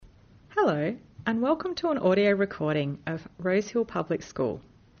Hello, and welcome to an audio recording of Rosehill Public School.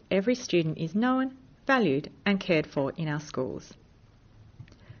 Every student is known, valued and cared for in our schools.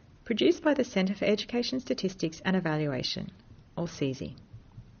 Produced by the Centre for Education Statistics and Evaluation, or CESE.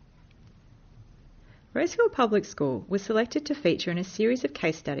 Rosehill Public School was selected to feature in a series of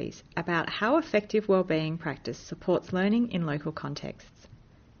case studies about how effective wellbeing practice supports learning in local contexts.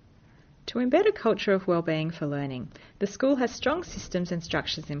 To embed a culture of wellbeing for learning, the school has strong systems and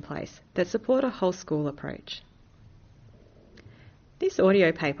structures in place that support a whole school approach. This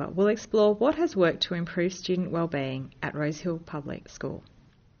audio paper will explore what has worked to improve student wellbeing at Rosehill Public School.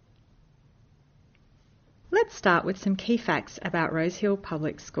 Let's start with some key facts about Rosehill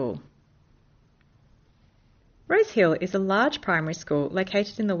Public School. Rosehill is a large primary school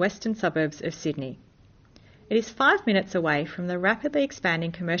located in the western suburbs of Sydney. It is 5 minutes away from the rapidly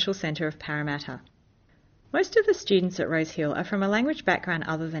expanding commercial centre of Parramatta. Most of the students at Rosehill are from a language background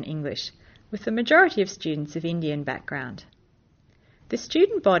other than English, with the majority of students of Indian background. The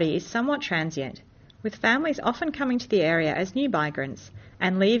student body is somewhat transient, with families often coming to the area as new migrants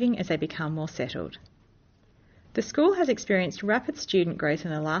and leaving as they become more settled. The school has experienced rapid student growth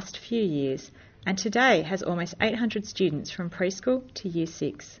in the last few years and today has almost 800 students from preschool to Year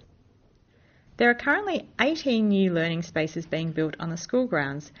 6. There are currently 18 new learning spaces being built on the school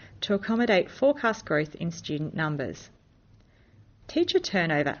grounds to accommodate forecast growth in student numbers. Teacher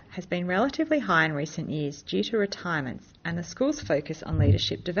turnover has been relatively high in recent years due to retirements and the school's focus on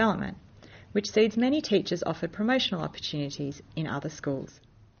leadership development, which sees many teachers offered promotional opportunities in other schools.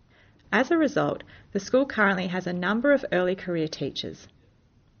 As a result, the school currently has a number of early career teachers.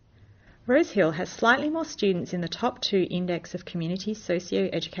 Rosehill has slightly more students in the top 2 Index of Community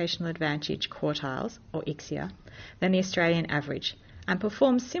Socio-Educational Advantage quartiles, or ICSEA, than the Australian average, and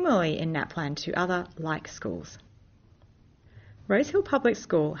performs similarly in NAPLAN to other like schools. Rosehill Public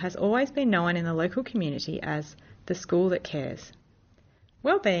School has always been known in the local community as the school that cares.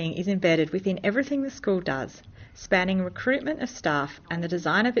 Wellbeing is embedded within everything the school does, spanning recruitment of staff and the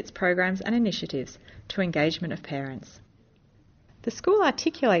design of its programs and initiatives to engagement of parents. The school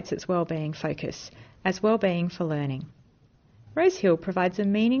articulates its wellbeing focus as wellbeing for learning. Rosehill provides a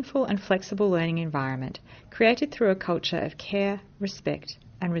meaningful and flexible learning environment created through a culture of care, respect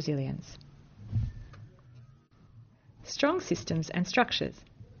and resilience. Strong systems and structures.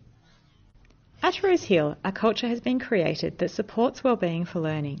 At Rosehill, a culture has been created that supports wellbeing for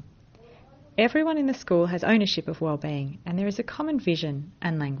learning. Everyone in the school has ownership of wellbeing and there is a common vision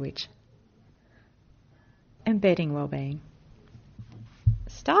and language. Embedding wellbeing.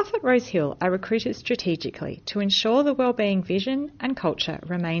 Staff at Rosehill are recruited strategically to ensure the wellbeing vision and culture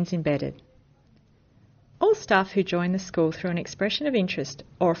remains embedded. All staff who join the school through an expression of interest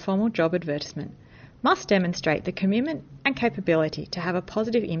or a formal job advertisement must demonstrate the commitment and capability to have a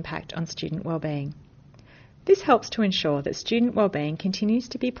positive impact on student wellbeing. This helps to ensure that student wellbeing continues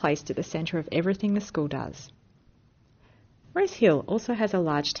to be placed at the centre of everything the school does. Rosehill also has a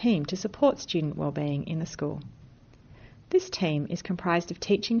large team to support student wellbeing in the school. This team is comprised of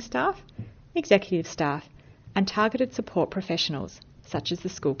teaching staff, executive staff and targeted support professionals, such as the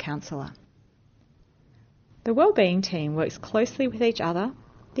school counsellor. The wellbeing team works closely with each other,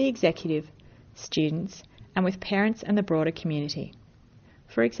 the executive, students and with parents and the broader community.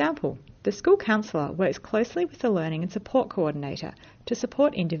 For example, the school counsellor works closely with the learning and support coordinator to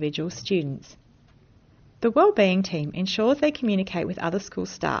support individual students. The wellbeing team ensures they communicate with other school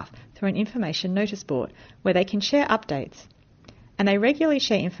staff through an information notice board where they can share updates, and they regularly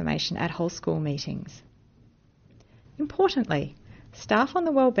share information at whole school meetings. Importantly, staff on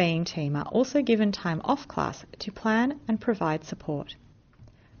the wellbeing team are also given time off class to plan and provide support.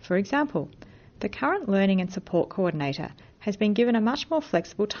 For example, the current learning and support coordinator has been given a much more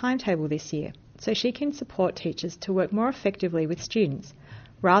flexible timetable this year so she can support teachers to work more effectively with students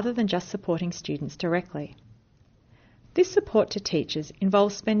rather than just supporting students directly. This support to teachers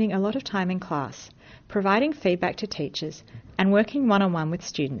involves spending a lot of time in class, providing feedback to teachers and working one-on-one with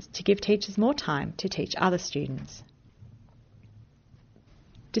students to give teachers more time to teach other students.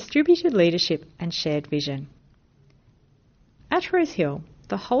 Distributed leadership and shared vision. At Rosehill,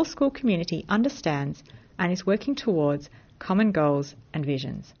 the whole school community understands and is working towards common goals and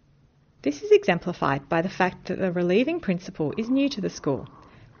visions. This is exemplified by the fact that the relieving principal is new to the school,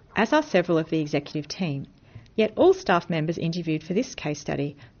 as are several of the executive team, yet all staff members interviewed for this case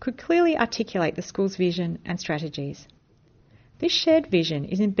study could clearly articulate the school's vision and strategies. This shared vision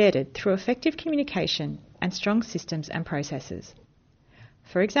is embedded through effective communication and strong systems and processes.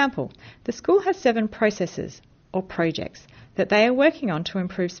 For example, the school has 7 processes or projects that they are working on to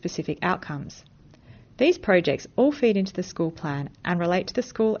improve specific outcomes. These projects all feed into the school plan and relate to the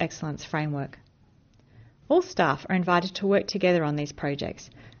School Excellence Framework. All staff are invited to work together on these projects,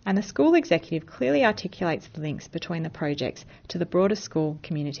 and the school executive clearly articulates the links between the projects to the broader school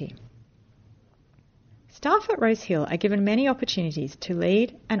community. Staff at Rosehill are given many opportunities to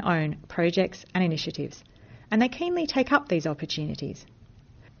lead and own projects and initiatives, and they keenly take up these opportunities.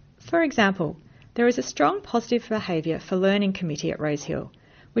 For example, there is a strong positive behaviour for learning committee at Rosehill,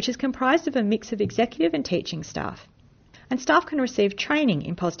 which is comprised of a mix of executive and teaching staff, and staff can receive training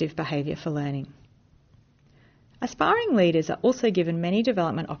in positive behaviour for learning. Aspiring leaders are also given many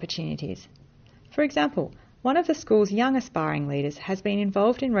development opportunities. For example, one of the school's young aspiring leaders has been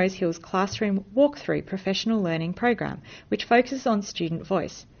involved in Rosehill's Classroom Walkthrough professional learning program, which focuses on student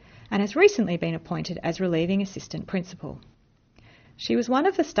voice, and has recently been appointed as relieving assistant principal. She was one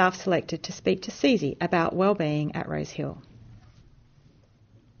of the staff selected to speak to CESE about wellbeing at Rosehill.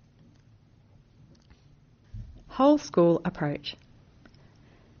 Whole school approach.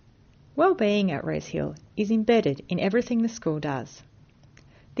 Wellbeing at Rosehill is embedded in everything the school does.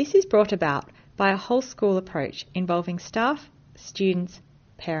 This is brought about by a whole school approach involving staff, students,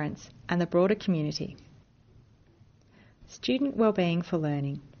 parents, and the broader community. Student wellbeing for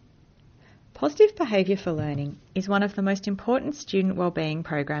learning. Positive behaviour for learning is one of the most important student wellbeing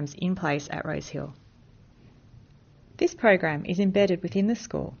programs in place at Rosehill. This program is embedded within the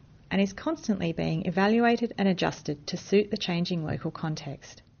school and is constantly being evaluated and adjusted to suit the changing local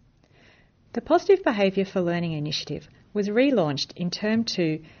context. The Positive Behaviour for Learning initiative was relaunched in Term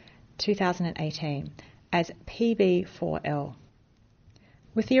 2, 2018 as PB4L.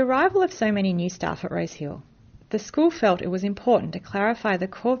 With the arrival of so many new staff at Rosehill, the school felt it was important to clarify the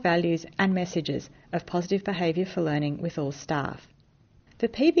core values and messages of positive behaviour for learning with all staff. The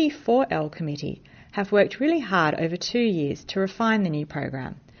PB4L committee have worked really hard over 2 years to refine the new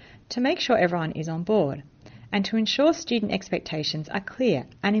program, to make sure everyone is on board, and to ensure student expectations are clear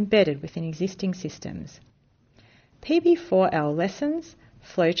and embedded within existing systems. PB4L lessons,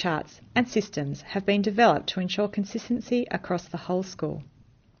 flowcharts and systems have been developed to ensure consistency across the whole school.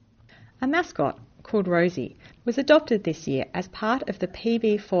 A mascot, called Rosie, was adopted this year as part of the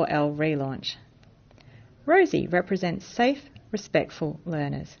PB4L relaunch. Rosie represents safe, respectful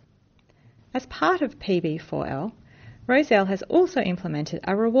learners. As part of PB4L, Rozelle has also implemented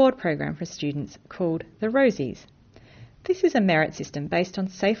a reward program for students called the Rosies. This is a merit system based on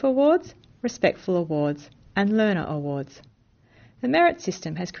SAFE awards, Respectful awards and Learner awards. The merit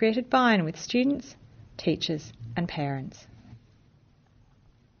system has created buy-in with students, teachers and parents.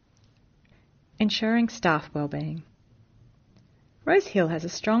 Ensuring staff wellbeing. Rosehill has a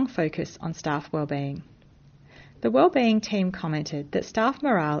strong focus on staff wellbeing. The wellbeing team commented that staff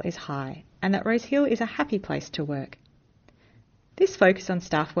morale is high and that Rosehill is a happy place to work. This focus on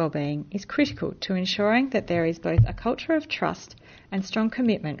staff wellbeing is critical to ensuring that there is both a culture of trust and strong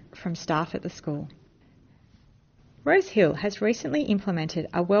commitment from staff at the school. Rosehill has recently implemented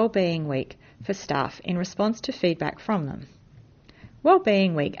a Wellbeing Week for staff in response to feedback from them.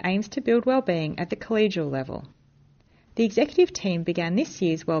 Wellbeing Week aims to build wellbeing at the collegial level. The executive team began this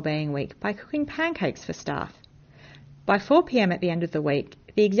year's Wellbeing Week by cooking pancakes for staff. By 4 p.m. at the end of the week,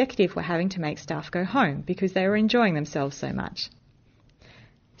 the executive were having to make staff go home because they were enjoying themselves so much.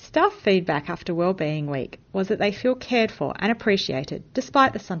 Staff feedback after Wellbeing Week was that they feel cared for and appreciated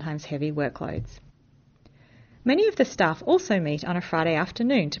despite the sometimes heavy workloads. Many of the staff also meet on a Friday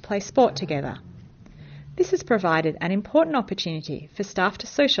afternoon to play sport together. This has provided an important opportunity for staff to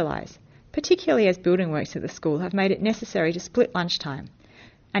socialise, particularly as building works at the school have made it necessary to split lunchtime,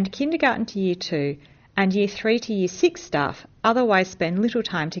 and kindergarten to year 2 and year 3 to year 6 staff otherwise spend little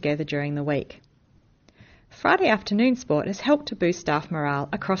time together during the week. Friday afternoon sport has helped to boost staff morale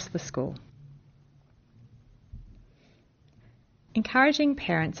across the school. Encouraging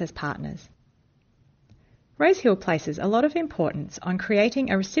parents as partners. Rosehill places a lot of importance on creating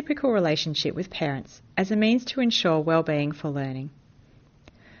a reciprocal relationship with parents as a means to ensure wellbeing for learning.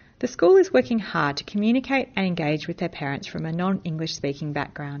 The school is working hard to communicate and engage with their parents from a non-English speaking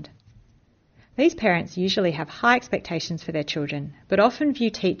background. These parents usually have high expectations for their children, but often view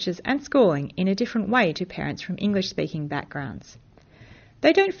teachers and schooling in a different way to parents from English-speaking backgrounds.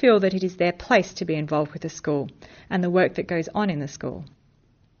 They don't feel that it is their place to be involved with the school and the work that goes on in the school.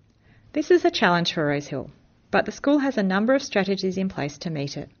 This is a challenge for Rosehill, but the school has a number of strategies in place to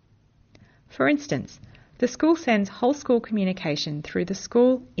meet it. For instance, the school sends whole school communication through the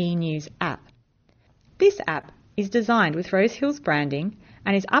School e-News app. This app is designed with Rosehill's branding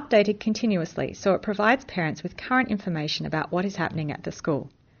and is updated continuously so it provides parents with current information about what is happening at the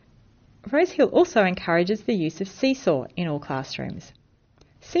school. Rosehill also encourages the use of Seesaw in all classrooms.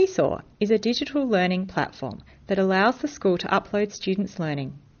 Seesaw is a digital learning platform that allows the school to upload students'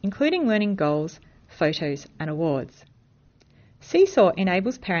 learning, including learning goals, photos and awards. Seesaw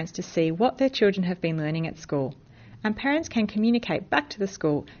enables parents to see what their children have been learning at school, and parents can communicate back to the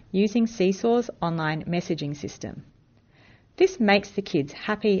school using Seesaw's online messaging system. This makes the kids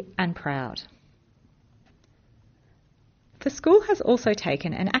happy and proud. The school has also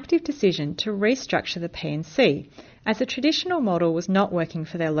taken an active decision to restructure the P&C, as the traditional model was not working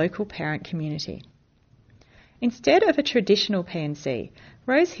for their local parent community. Instead of a traditional P&C,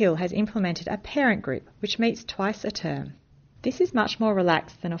 Rosehill has implemented a parent group which meets twice a term. This is much more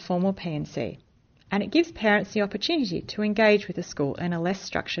relaxed than a formal P&C, and it gives parents the opportunity to engage with the school in a less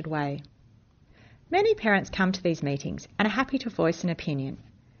structured way. Many parents come to these meetings and are happy to voice an opinion.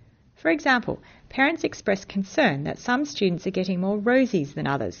 For example, parents expressed concern that some students are getting more rosies than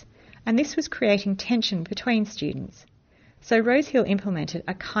others, and this was creating tension between students. So Rosehill implemented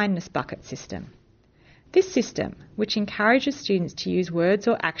a kindness bucket system. This system, which encourages students to use words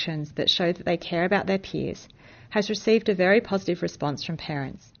or actions that show that they care about their peers, has received a very positive response from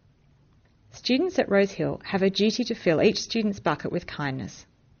parents. Students at Rosehill have a duty to fill each student's bucket with kindness.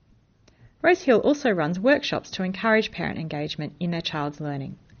 Rosehill also runs workshops to encourage parent engagement in their child's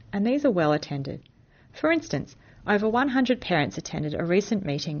learning, and these are well attended. For instance, over 100 parents attended a recent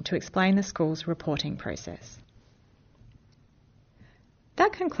meeting to explain the school's reporting process.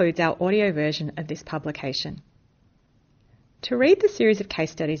 That concludes our audio version of this publication. To read the series of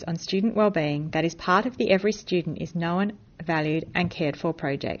case studies on student wellbeing that is part of the Every Student is Known, Valued and Cared For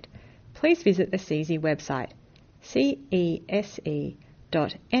project, please visit the CESE website, cese.nsw.gov.au.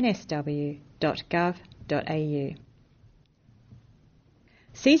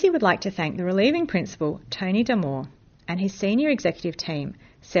 CESE would like to thank the relieving principal, Tony Damore, and his senior executive team,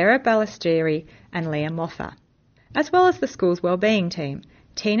 Sarah Ballestieri and Leah Moffa, as well as the school's wellbeing team,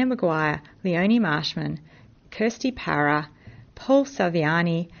 Tina Maguire, Leonie Marshman, Kirsty Parra, Paul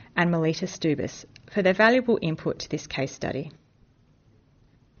Saviani and Melita Stubis for their valuable input to this case study.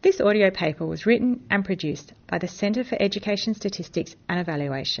 This audio paper was written and produced by the Centre for Education Statistics and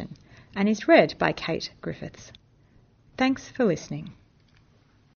Evaluation and is read by Kate Griffiths. Thanks for listening.